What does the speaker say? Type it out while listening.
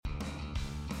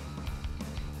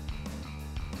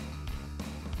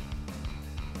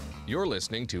You're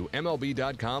listening to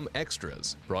MLB.com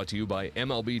Extras, brought to you by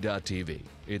MLB.tv.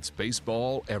 It's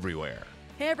baseball everywhere.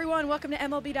 Hey everyone, welcome to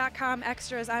MLB.com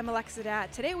Extras. I'm Alexa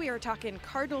Dat. Today we are talking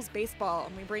Cardinals baseball,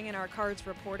 and we bring in our Cards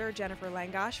reporter, Jennifer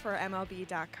Langosh, for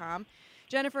MLB.com.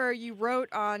 Jennifer, you wrote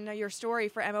on your story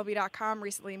for MLB.com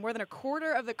recently, more than a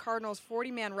quarter of the Cardinals'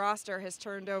 40-man roster has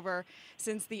turned over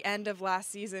since the end of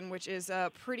last season, which is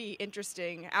pretty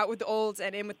interesting. Out with the olds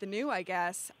and in with the new, I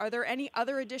guess. Are there any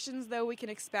other additions, though, we can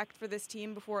expect for this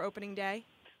team before opening day?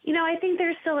 You know, I think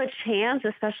there's still a chance,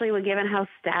 especially given how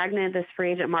stagnant this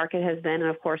free agent market has been. And,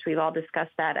 of course, we've all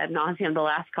discussed that ad nauseum the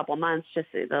last couple months, just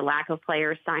the lack of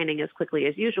players signing as quickly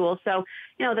as usual. So,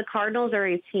 you know, the Cardinals are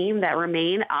a team that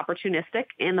remain opportunistic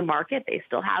in the market. They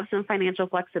still have some financial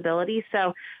flexibility.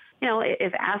 So, you know,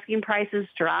 if asking prices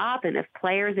drop and if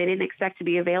players they didn't expect to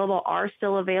be available are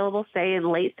still available, say in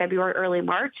late February, early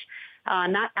March,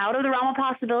 not out of the realm of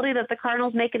possibility that the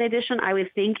Cardinals make an addition. I would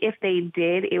think if they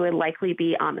did, it would likely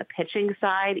be on the pitching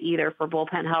side, either for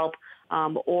bullpen help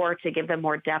or to give them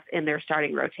more depth in their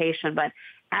starting rotation. But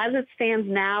as it stands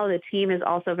now, the team is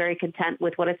also very content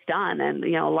with what it's done. And,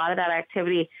 you know, a lot of that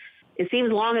activity, it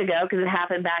seems long ago because it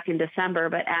happened back in December,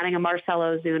 but adding a Marcell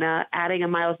Ozuna, adding a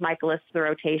Miles Mikolas to the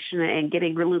rotation, and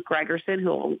getting Luke Gregerson, who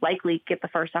will likely get the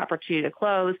first opportunity to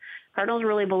close, Cardinals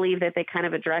really believe that they kind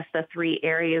of addressed the three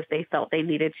areas they felt they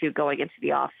needed to going into the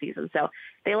offseason. So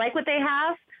they like what they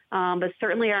have, but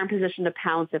certainly are in position to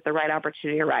pounce if the right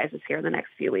opportunity arises here in the next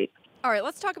few weeks. All right,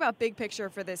 let's talk about big picture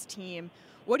for this team.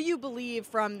 What do you believe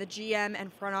from the GM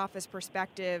and front office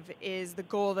perspective is the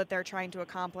goal that they're trying to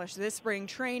accomplish this spring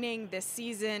training, this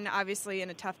season, obviously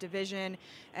in a tough division,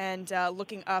 and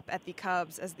looking up at the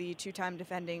Cubs as the two-time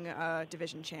defending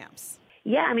division champs?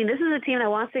 Yeah, I mean, this is a team that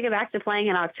wants to get back to playing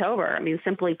in October. I mean,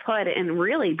 simply put, and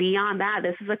really beyond that,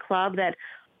 this is a club that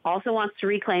also wants to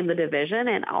reclaim the division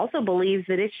and also believes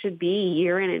that it should be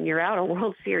year in and year out a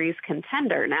World Series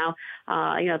contender. Now,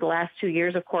 you know, the last 2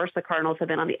 years, of course, the Cardinals have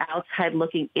been on the outside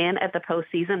looking in at the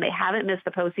postseason. They haven't missed the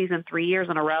postseason 3 years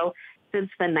in a row since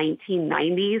the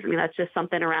 1990s. I mean, that's just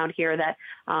something around here that,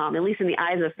 at least in the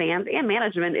eyes of fans and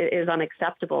management, is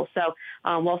unacceptable. So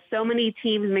while so many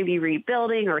teams may be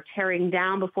rebuilding or tearing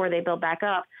down before they build back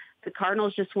up, the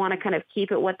Cardinals just want to kind of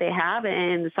keep it what they have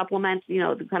and supplement, you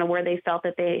know, kind of where they felt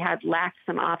that they had lacked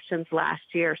some options last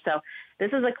year. So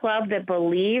this is a club that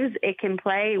believes it can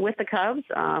play with the Cubs,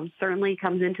 certainly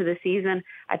comes into the season,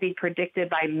 I think, predicted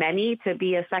by many to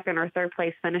be a second or third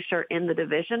place finisher in the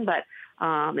division, but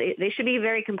they should be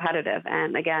very competitive.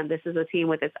 And again, this is a team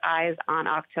with its eyes on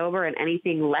October, and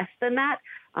anything less than that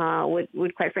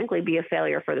would quite frankly be a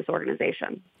failure for this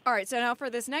organization. All right, so now for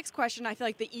this next question, I feel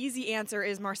like the easy answer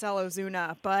is Marcell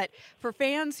Ozuna. But for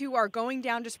fans who are going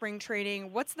down to spring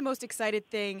training, what's the most excited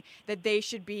thing that they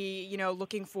should be, you know,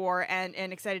 looking for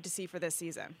and excited to see for this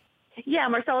season? Yeah,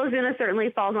 Marcell Ozuna certainly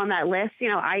falls on that list. You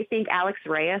know, I think Alex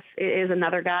Reyes is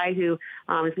another guy who is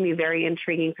going to be very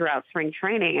intriguing throughout spring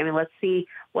training. I mean, let's see,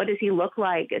 what does he look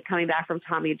like coming back from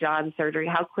Tommy John surgery?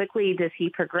 How quickly does he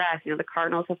progress? You know, the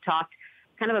Cardinals have talked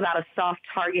kind of about a soft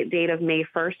target date of May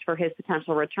 1st for his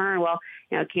potential return. Well,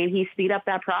 you know, can he speed up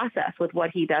that process with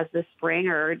what he does this spring,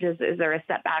 or is there a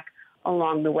setback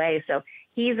along the way? So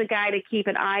he's a guy to keep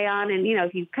an eye on. And, you know,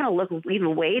 if you kind of look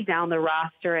even way down the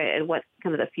roster at what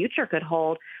kind of the future could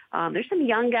hold, there's some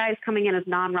young guys coming in as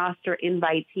non-roster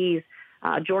invitees,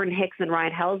 Jordan Hicks and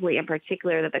Ryan Helsley in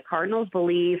particular, that the Cardinals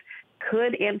believe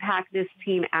could impact this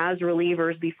team as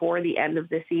relievers before the end of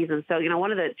the season. So, you know,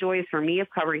 one of the joys for me of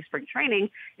covering spring training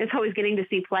is always getting to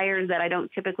see players that I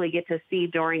don't typically get to see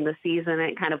during the season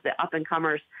and kind of the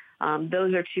up-and-comers.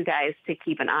 Those are two guys to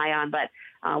keep an eye on. But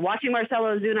watching Marcell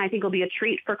Ozuna, I think, will be a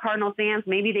treat for Cardinal fans.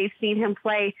 Maybe they've seen him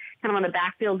play kind of on the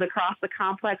backfields across the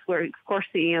complex where, of course,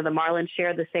 the Marlins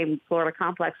share the same Florida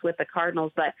complex with the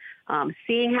Cardinals. But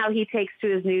seeing how he takes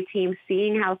to his new team,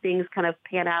 seeing how things kind of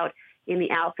pan out in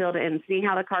the outfield, and seeing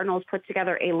how the Cardinals put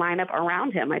together a lineup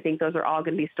around him, I think those are all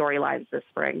going to be storylines this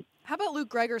spring. How about Luke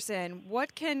Gregerson?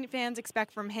 What can fans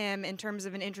expect from him in terms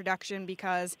of an introduction?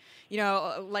 Because, you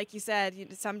know, like you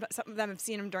said, some of them have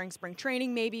seen him during spring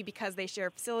training, maybe because they share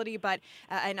a facility, but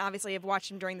and obviously have watched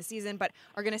him during the season, but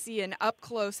are going to see an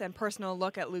up-close and personal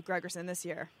look at Luke Gregerson this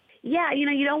year. Yeah, you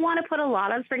know, you don't want to put a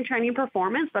lot on spring training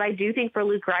performance, but I do think for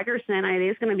Luke Gregerson, it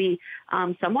is going to be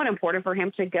somewhat important for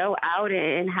him to go out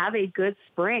and have a good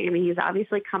spring. I mean, he's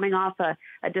obviously coming off a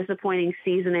disappointing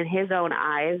season in his own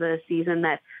eyes, a season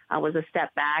that was a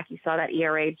step back. You saw that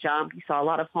ERA jump. You saw a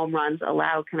lot of home runs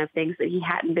allowed, kind of things that he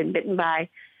hadn't been bitten by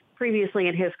previously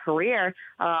in his career.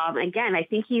 Again, I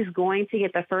think he's going to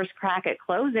get the first crack at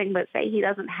closing, but say he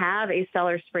doesn't have a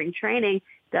stellar spring training,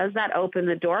 does that open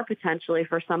the door potentially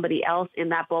for somebody else in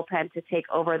that bullpen to take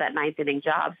over that ninth inning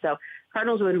job? So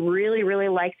Cardinals would really, really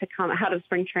like to come out of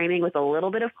spring training with a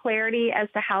little bit of clarity as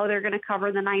to how they're going to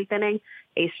cover the ninth inning.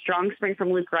 A strong spring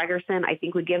from Luke Gregerson, I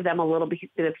think, would give them a little bit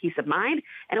of peace of mind.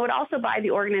 And it would also buy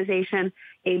the organization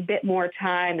a bit more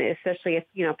time, especially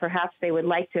if, perhaps they would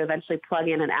like to eventually plug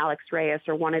in an Alex Reyes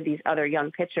or one of these other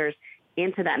young pitchers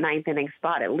into that ninth inning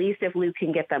spot. At least if Luke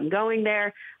can get them going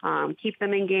there, keep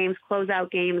them in games, close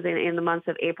out games in the months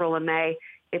of April and May,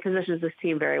 it positions this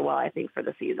team very well, I think, for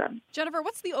the season. Jennifer,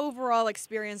 what's the overall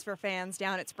experience for fans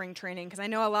down at spring training? Because I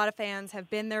know a lot of fans have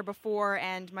been there before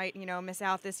and might, miss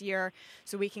out this year,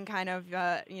 so we can kind of,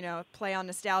 play on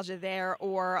nostalgia there.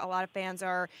 Or a lot of fans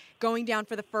are going down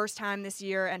for the first time this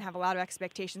year and have a lot of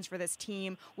expectations for this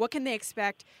team. What can they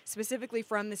expect specifically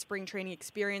from the spring training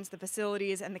experience, the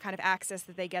facilities, and the kind of access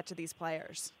that they get to these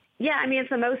players? Yeah, I mean, it's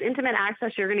the most intimate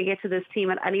access you're going to get to this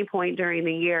team at any point during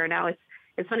the year. Now,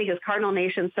 it's funny because Cardinal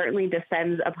Nation certainly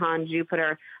descends upon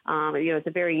Jupiter. It's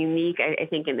a very unique, I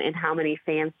think, in how many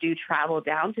fans do travel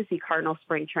down to see Cardinal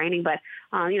spring training. But,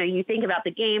 you think about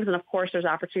the games, and of course there's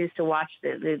opportunities to watch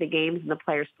the games and the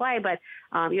players play. But,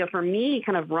 for me,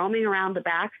 kind of roaming around the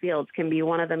backfields can be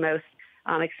one of the most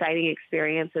exciting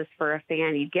experiences for a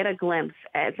fan. You get a glimpse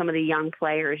at some of the young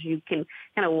players. You can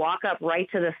kind of walk up right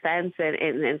to the fence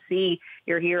and see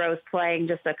your heroes playing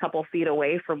just a couple feet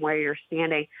away from where you're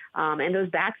standing. And those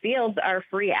backfields are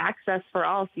free access for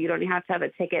all, so you don't have to have a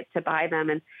ticket to buy them.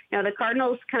 And, the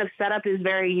Cardinals kind of setup is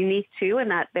very unique, too, in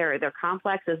that their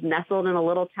complex is nestled in a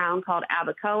little town called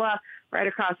Abacoa. Right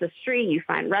across the street, you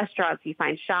find restaurants, you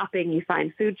find shopping, you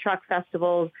find food truck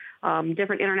festivals,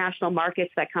 different international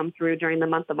markets that come through during the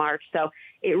month of March. So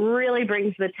it really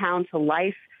brings the town to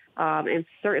life. And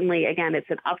certainly, again, it's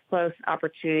an up-close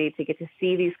opportunity to get to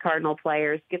see these Cardinal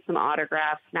players, get some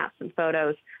autographs, snap some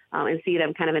photos, and see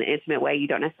them kind of in an intimate way you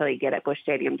don't necessarily get at Busch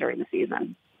Stadium during the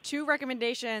season. 2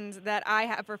 recommendations that I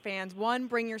have for fans. 1,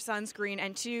 bring your sunscreen.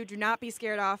 And 2, do not be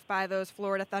scared off by those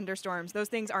Florida thunderstorms. Those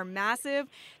things are massive.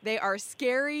 They are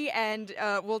scary and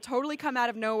will totally come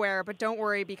out of nowhere. But don't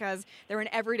worry, because they're an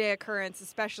everyday occurrence,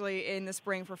 especially in the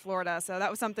spring for Florida. So that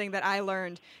was something that I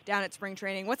learned down at spring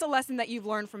training. What's a lesson that you've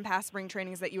learned from past spring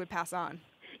trainings that you would pass on?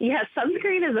 Yeah,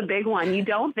 sunscreen is a big one. You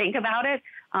don't think about it,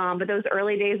 but those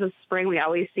early days of spring, we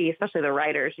always see, especially the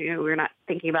writers, we're not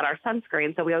thinking about our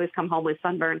sunscreen, so we always come home with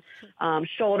sunburn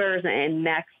shoulders and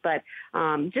necks. But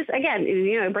just, again,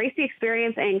 embrace the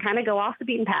experience and kind of go off the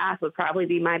beaten path would probably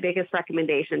be my biggest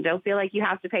recommendation. Don't feel like you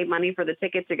have to pay money for the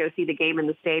ticket to go see the game in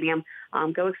the stadium.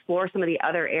 Go explore some of the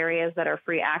other areas that are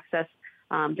free access.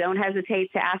 Don't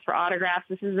hesitate to ask for autographs.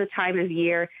 This is the time of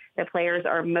year that players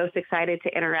are most excited to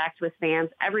interact with fans.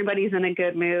 Everybody's in a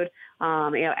good mood.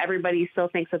 Everybody still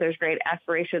thinks that there's great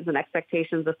aspirations and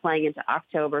expectations of playing into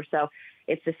October. So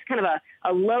it's just kind of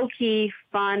a low-key,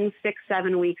 fun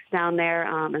 6-7 weeks down there,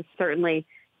 and certainly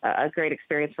a great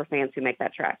experience for fans who make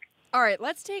that trek. All right,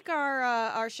 let's take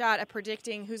our shot at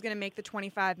predicting who's going to make the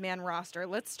 25-man roster.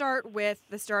 Let's start with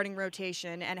the starting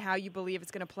rotation and how you believe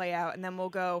it's going to play out, and then we'll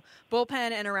go bullpen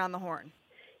and around the horn.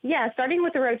 Yeah, starting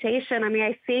with the rotation,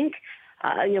 I think,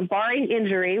 barring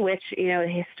injury, which,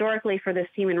 historically for this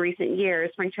team in recent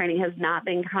years, spring training has not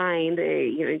been kind.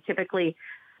 Typically,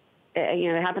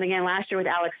 it happened again last year with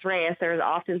Alex Reyes. There's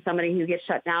often somebody who gets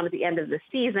shut down at the end of the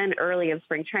season, early in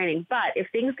spring training. But if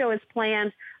things go as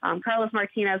planned, Carlos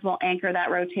Martinez will anchor that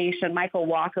rotation. Michael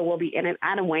Wacha will be in it.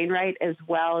 Adam Wainwright as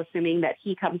well, assuming that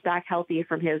he comes back healthy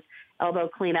from his elbow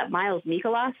cleanup. Miles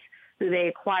Mikolas, who they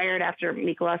acquired after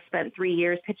Mikolas spent 3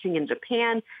 years pitching in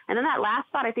Japan. And then that last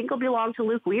spot, I think, will belong to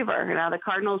Luke Weaver. Now, the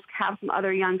Cardinals have some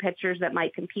other young pitchers that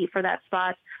might compete for that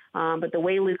spot. But the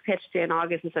way Luke pitched in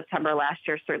August and September last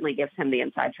year certainly gives him the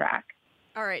inside track.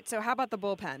 All right, so how about the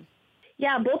bullpen?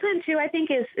 Yeah, bullpen, too, I think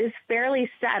is fairly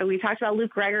set. We talked about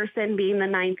Luke Gregerson being the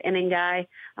ninth inning guy.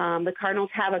 The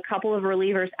Cardinals have a couple of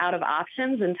relievers out of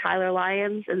options in Tyler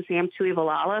Lyons and Sam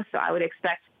Tuivailala, so I would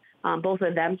expect both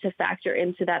of them to factor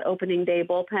into that opening day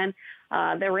bullpen.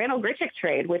 The Randal Grichuk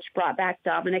trade, which brought back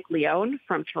Dominic Leone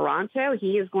from Toronto,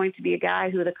 he is going to be a guy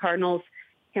who the Cardinals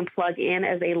can plug in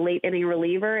as a late inning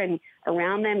reliever. And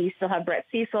around them, you still have Brett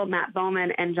Cecil, Matt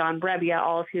Bowman, and John Brebbia,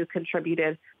 all of who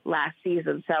contributed last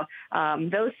season. So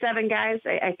those 7 guys,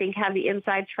 I think, have the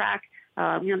inside track.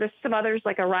 There's some others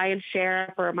like a Ryan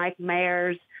Sheriff or Mike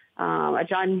Mayers, a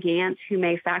John Gant who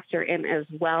may factor in as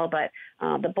well. But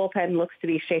the bullpen looks to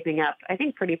be shaping up, I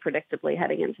think, pretty predictably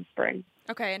heading into spring.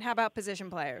 Okay, and how about position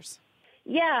players?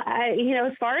 Yeah,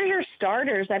 as far as your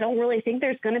starters, I don't really think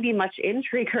there's going to be much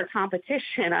intrigue or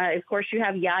competition. Of course, you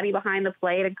have Yadi behind the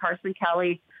plate, and Carson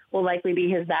Kelly will likely be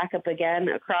his backup again.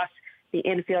 Across the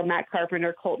infield, Matt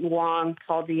Carpenter, Colton Wong,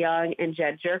 Paul DeYoung, and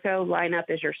Jed Jerko line up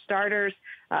as your starters.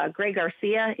 Greg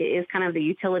Garcia is kind of the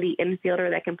utility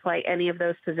infielder that can play any of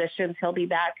those positions. He'll be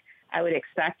back, I would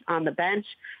expect, on the bench.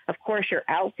 Of course, your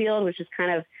outfield, which is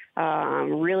kind of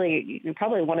really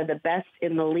probably one of the best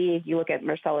in the league. You look at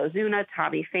Marcell Ozuna,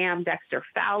 Tommy Pham, Dexter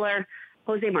Fowler.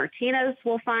 Jose Martinez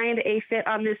will find a fit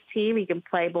on this team. He can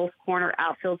play both corner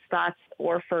outfield spots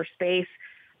or first base.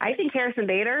 I think Harrison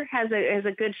Bader has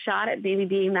a good shot at maybe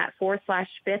being that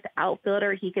 4/5th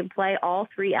outfielder. He can play all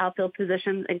three outfield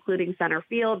positions, including center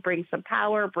field, bring some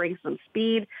power, bring some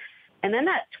speed. And then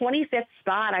that 25th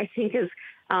spot, I think, is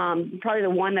probably the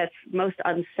one that's most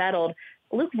unsettled.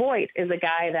 Luke Voit is a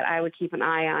guy that I would keep an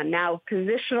eye on. Now,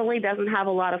 positionally doesn't have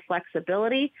a lot of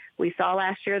flexibility. We saw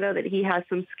last year, though, that he has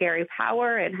some scary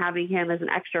power, and having him as an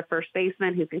extra first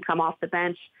baseman who can come off the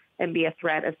bench and be a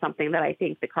threat is something that I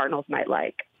think the Cardinals might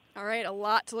like. All right, a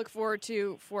lot to look forward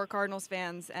to for Cardinals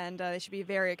fans, and they should be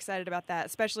very excited about that,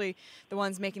 especially the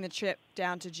ones making the trip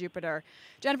down to Jupiter.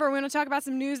 Jennifer, we want to talk about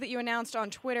some news that you announced on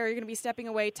Twitter. You're going to be stepping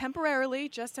away temporarily,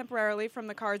 just temporarily, from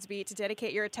the Cards beat to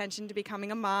dedicate your attention to becoming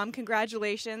a mom.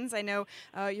 Congratulations. I know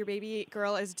your baby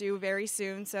girl is due very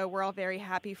soon, so we're all very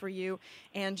happy for you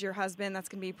and your husband. That's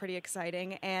going to be pretty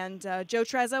exciting. And Joe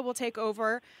Trezza will take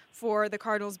over for the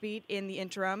Cardinals beat in the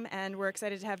interim, and we're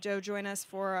excited to have Joe join us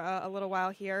for a little while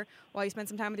here while you spend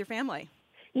some time with your family.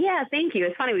 Yeah, thank you.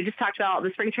 It's funny. We just talked about the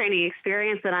spring training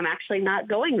experience, and I'm actually not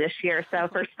going this year. So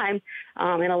first time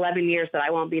in 11 years that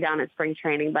I won't be down at spring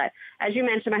training. But as you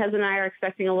mentioned, my husband and I are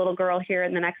expecting a little girl here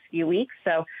in the next few weeks.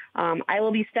 So I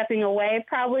will be stepping away,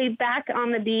 probably back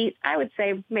on the beat, I would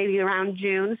say maybe around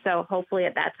June. So hopefully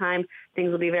at that time,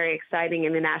 things will be very exciting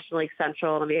in the National League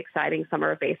Central. It'll be exciting summer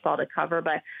of baseball to cover.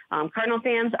 But Cardinal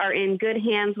fans are in good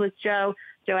hands with Joe.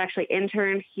 Joe actually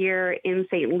interned here in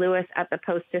St. Louis at the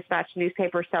Post-Dispatch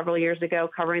newspaper several years ago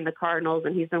covering the Cardinals,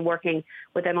 and he's been working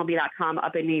with MLB.com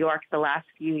up in New York the last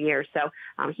few years. So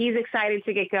he's excited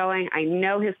to get going. I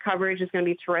know his coverage is going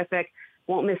to be terrific.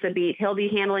 Won't miss a beat. He'll be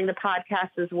handling the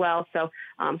podcast as well. So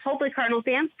hopefully Cardinal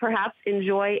fans perhaps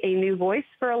enjoy a new voice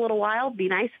for a little while. Be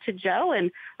nice to Joe,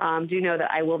 and do know that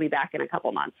I will be back in a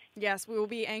couple months. Yes, we will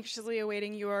be anxiously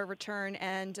awaiting your return,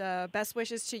 and best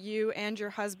wishes to you and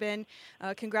your husband.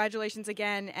 Congratulations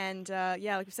again. And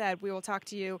yeah, like you said, we will talk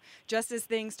to you just as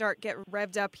things get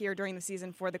revved up here during the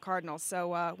season for the Cardinals.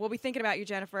 So we'll be thinking about you,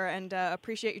 Jennifer, and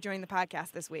appreciate you joining the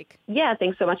podcast this week. Yeah,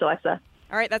 thanks so much, Alexa.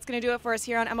 All right, that's going to do it for us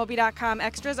here on MLB.com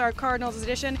Extras, our Cardinals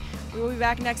edition. We will be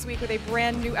back next week with a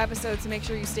brand new episode, so make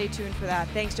sure you stay tuned for that.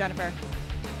 Thanks, Jennifer.